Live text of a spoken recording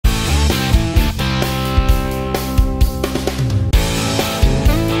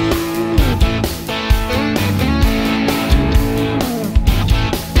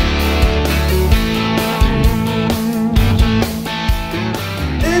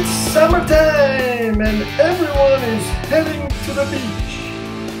It's summertime and everyone is heading to the beach.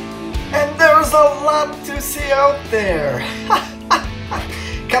 And there's a lot to see out there.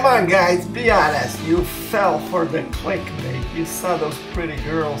 Come on guys, be honest. You fell for the clickbait. You saw those pretty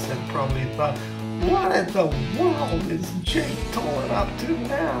girls and probably thought, what in the world is Jake towing up to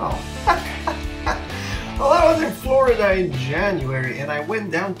now? Well, I was in Florida in January and I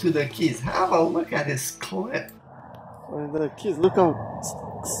went down to the Keys. Have a look at this clip. The Keys, look how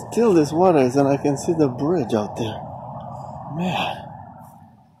still this water is, and I can see the bridge out there. Man.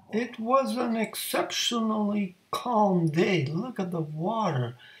 It was an exceptionally calm day. Look at the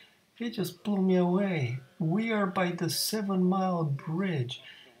water. It just blew me away. We are by the 7 Mile Bridge.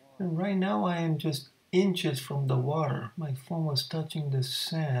 And right now I am just inches from the water. My phone was touching the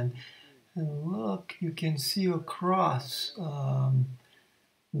sand. And look, you can see across the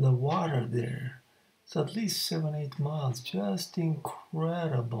water there. It's at least 7-8 miles. Just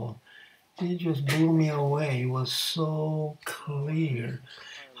incredible. It just blew me away. It was so clear.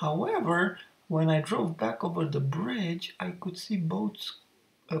 However, when I drove back over the bridge, I could see boats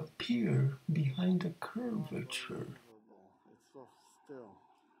appear behind the curvature.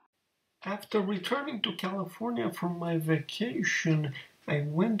 After returning to California from my vacation, I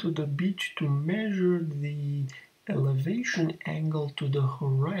went to the beach to measure the elevation angle to the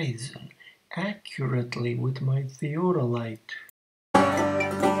horizon accurately with my theodolite.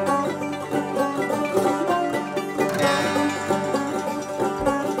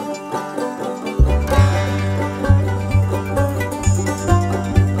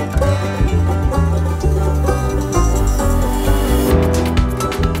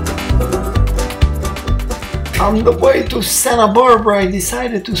 On the way to Santa Barbara, I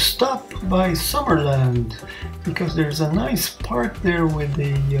decided to stop by Summerland because there's a nice park there with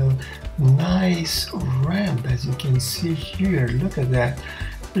a nice ramp, as you can see here. Look at that.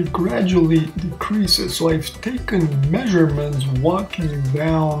 It gradually decreases, so I've taken measurements walking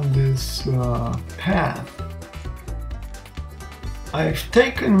down this path. I've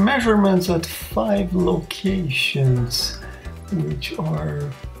taken measurements at 5 locations, which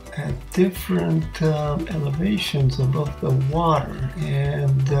are at different elevations above the water,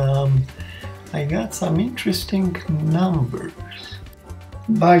 and I got some interesting numbers.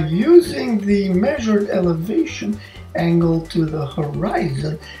 By using the measured elevation angle to the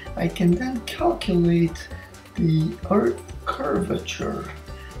horizon, I can then calculate the Earth curvature.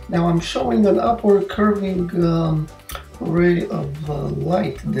 Now I'm showing an upward curving ray of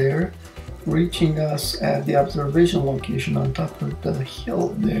light there, reaching us at the observation location on top of the hill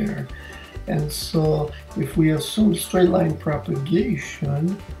there. And so if we assume straight line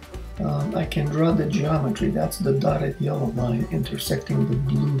propagation, I can draw the geometry. That's the dotted yellow line intersecting the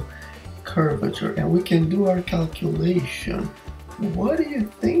blue curvature, and we can do our calculation. What do you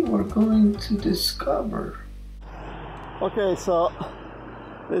think we're going to discover? Okay, so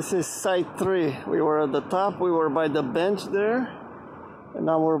this is site 3. We were at the top, we were by the bench there, and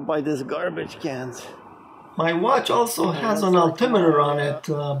now we're by these garbage cans. My watch also has an altimeter on it,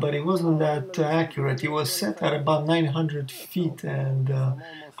 but it wasn't that accurate. It was set at about 900 feet, and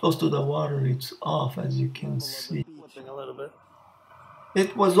close to the water it's off, as you can see.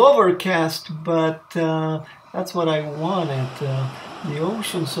 It was overcast, but that's what I wanted. The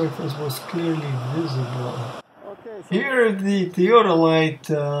ocean surface was clearly visible. Here the theodolite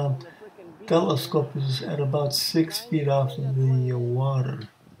telescope is at about 6 feet off of the water.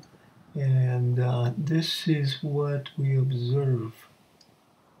 And this is what we observe.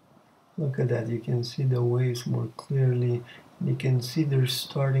 Look at that, you can see the waves more clearly. You can see they're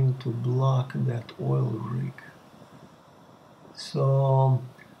starting to block that oil rig. So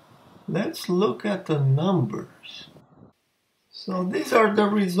let's look at the numbers. So these are the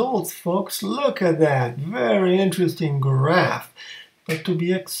results, folks. Look at that, very interesting graph, but to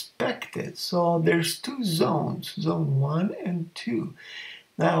be expected. So there's 2 zones, zone 1 and 2.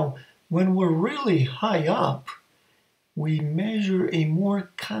 Now, when we're really high up, we measure a more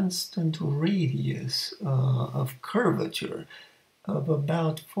constant radius of curvature of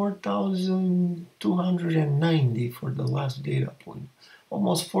about 4,290 for the last data point,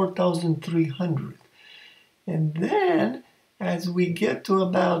 almost 4,300. And then, as we get to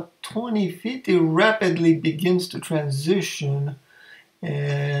about 20 feet, it rapidly begins to transition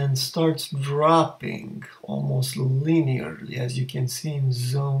and starts dropping almost linearly, as you can see in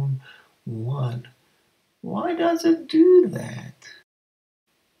zone 1. Why does it do that?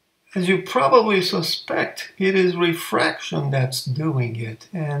 As you probably suspect, it is refraction that's doing it,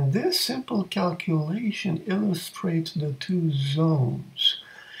 and this simple calculation illustrates the 2 zones.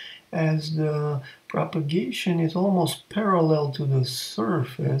 as the propagation is almost parallel to the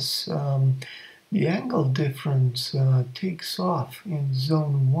surface, the angle difference takes off in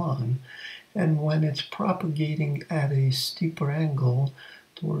zone 1, and when it's propagating at a steeper angle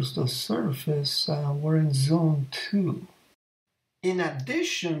towards the surface, we're in zone 2. In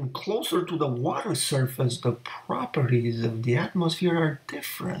addition, closer to the water surface, the properties of the atmosphere are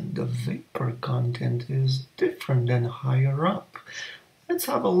different. The vapor content is different than higher up. Let's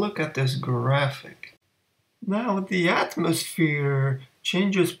have a look at this graphic. Now, the atmosphere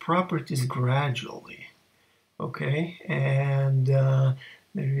changes properties gradually, okay? And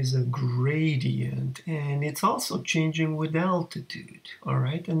there is a gradient, and it's also changing with altitude, all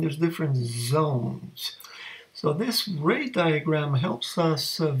right? And there's different zones. So this ray diagram helps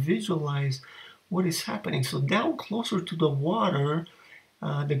us visualize what is happening. So down closer to the water,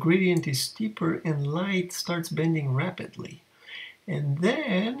 the gradient is steeper and light starts bending rapidly. And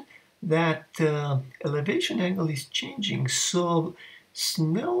then that elevation angle is changing. So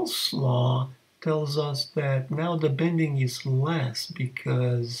Snell's law tells us that now the bending is less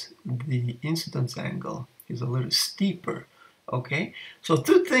because the incidence angle is a little steeper. Okay, so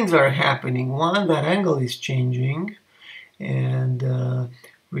two things are happening. One, that angle is changing, and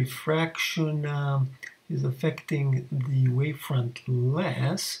refraction is affecting the wavefront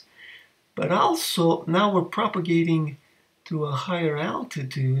less, but also now we're propagating to a higher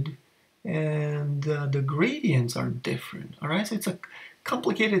altitude, and the gradients are different. All right, so it's a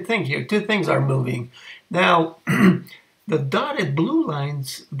complicated thing here. Two things are moving. Now, the dotted blue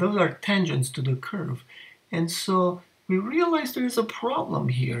lines, those are tangents to the curve, and so we realize there's a problem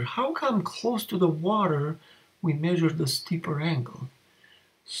here. How come close to the water we measure the steeper angle?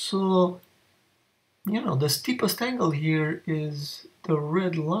 So, the steepest angle here is the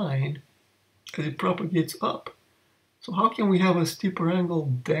red line as it propagates up. So how can we have a steeper angle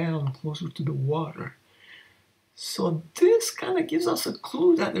down closer to the water? So this kind of gives us a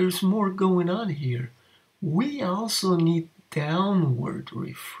clue that there's more going on here. We also need downward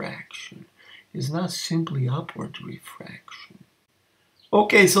refraction. It's not simply upward refraction.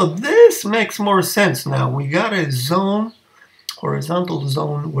 Okay, so this makes more sense now. We got a zone, horizontal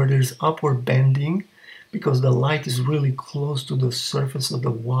zone, where there's upward bending because the light is really close to the surface of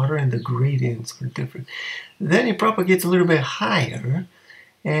the water and the gradients are different. Then it propagates a little bit higher,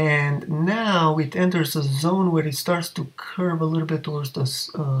 and now it enters a zone where it starts to curve a little bit towards the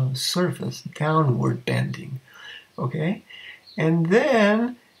surface, downward bending. Okay, and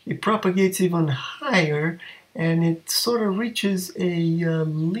then it propagates even higher, and it sort of reaches a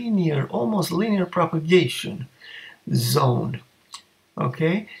linear, almost linear propagation zone.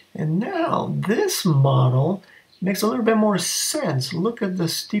 Okay, and now this model makes a little bit more sense. Look at the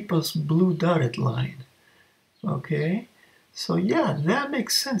steepest blue dotted line. Okay, so yeah, that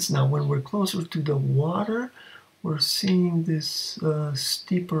makes sense now. When we're closer to the water, we're seeing this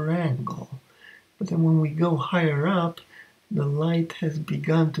steeper angle. But then when we go higher up, the light has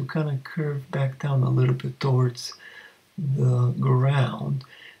begun to kind of curve back down a little bit towards the ground.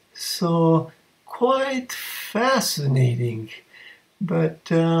 So quite fascinating.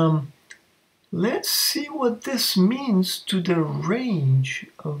 But let's see what this means to the range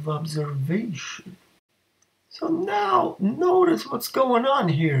of observation. So now notice what's going on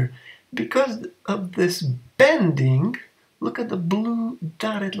here. Because of this bending, look at the blue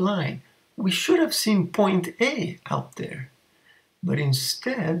dotted line. We should have seen point A out there. But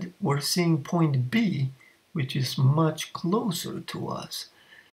instead, we're seeing point B, which is much closer to us.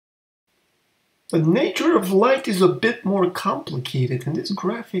 The nature of light is a bit more complicated, and this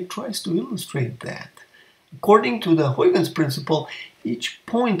graphic tries to illustrate that. According to the Huygens principle, each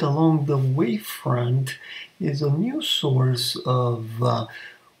point along the wavefront is a new source of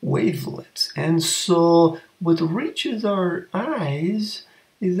wavelets. And so what reaches our eyes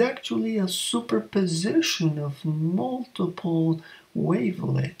is actually a superposition of multiple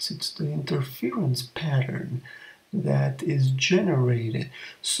wavelets. It's the interference pattern that is generated.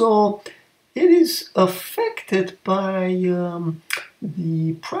 So it is affected by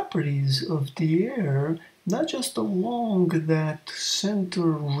the properties of the air, not just along that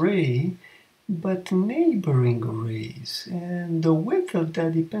center ray, but neighboring rays. And the width of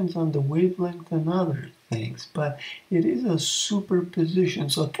that depends on the wavelength and other things, but it is a superposition.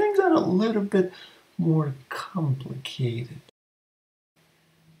 So things are a little bit more complicated.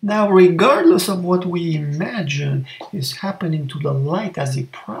 Now, regardless of what we imagine is happening to the light as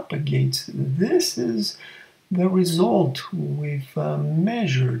it propagates, this is the result we've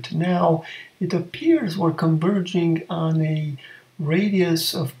measured. Now, it appears we're converging on a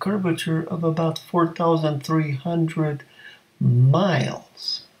radius of curvature of about 4,300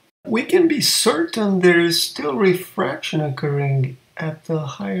 miles. We can be certain there is still refraction occurring at the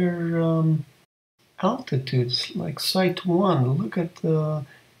higher altitudes, like Site 1. Look at the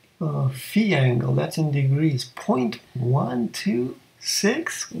phi angle, that's in degrees,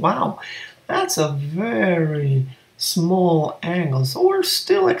 0.126. Wow, that's a very small angle. So we're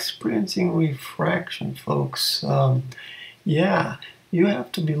still experiencing refraction, folks. Yeah, you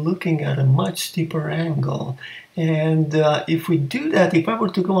have to be looking at a much steeper angle. And if we do that, if I were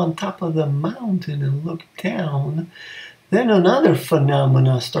to go on top of the mountain and look down, then another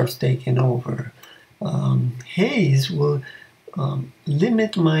phenomena starts taking over. Haze will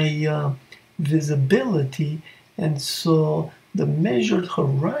limit my visibility, and so the measured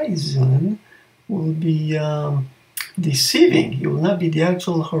horizon will be deceiving. It will not be the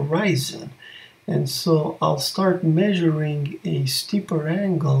actual horizon. And so I'll start measuring a steeper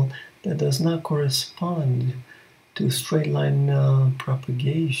angle that does not correspond to straight line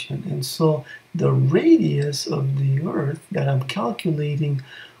propagation. And so the radius of the Earth that I'm calculating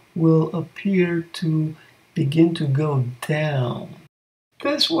will appear to begin to go down.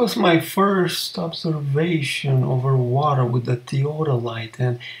 This was my first observation over water with the theodolite,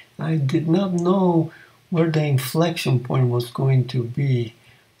 and I did not know where the inflection point was going to be.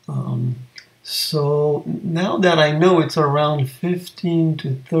 So now that I know it's around 15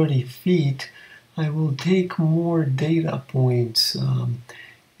 to 30 feet, I will take more data points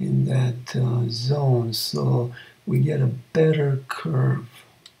in that zone so we get a better curve.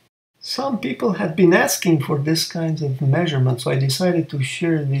 Some people had been asking for this kinds of measurements, so I decided to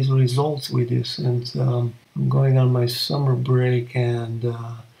share these results with you since I'm going on my summer break and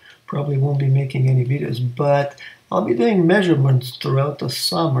probably won't be making any videos, but I'll be doing measurements throughout the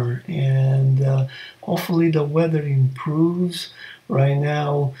summer, and hopefully the weather improves. Right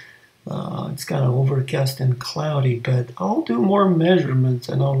now it's kind of overcast and cloudy, but I'll do more measurements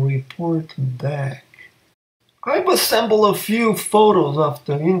and I'll report back. I've assembled a few photos off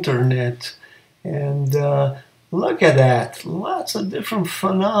the internet, and look at that. Lots of different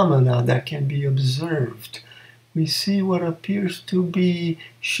phenomena that can be observed. We see what appears to be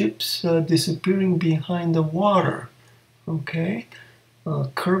ships disappearing behind the water. Okay,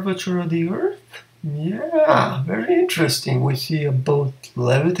 curvature of the Earth. Yeah, very interesting. We see a boat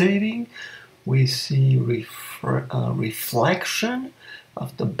levitating. We see reflection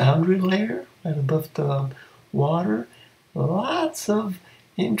of the boundary layer right above the water. Lots of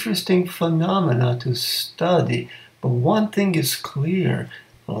interesting phenomena to study. But one thing is clear,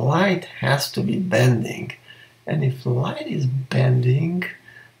 light has to be bending. And if light is bending,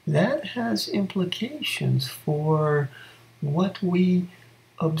 that has implications for what we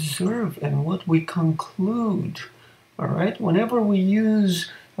observe and what we conclude. All right, whenever we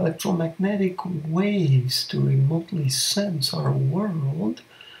use electromagnetic waves to remotely sense our world,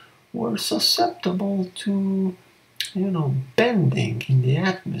 we're susceptible to, bending in the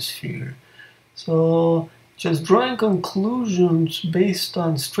atmosphere. So just drawing conclusions based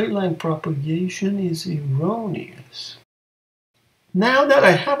on straight line propagation is erroneous. Now that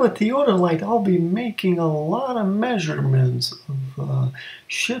I have a theodolite, I'll be making a lot of measurements of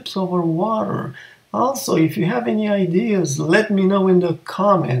ships over water. Also, if you have any ideas, let me know in the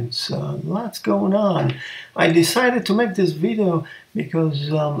comments. Lots going on. I decided to make this video because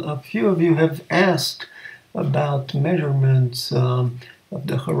a few of you have asked about measurements of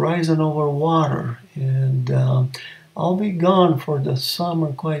the horizon over water. And I'll be gone for the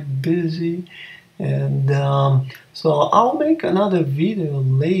summer, quite busy. And so I'll make another video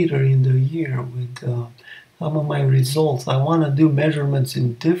later in the year with some of my results. I want to do measurements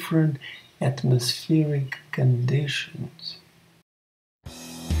in different atmospheric conditions.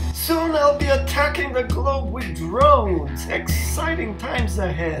 Soon I'll be attacking the globe with drones. Exciting times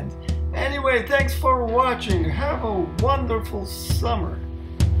ahead. Anyway, thanks for watching. Have a wonderful summer.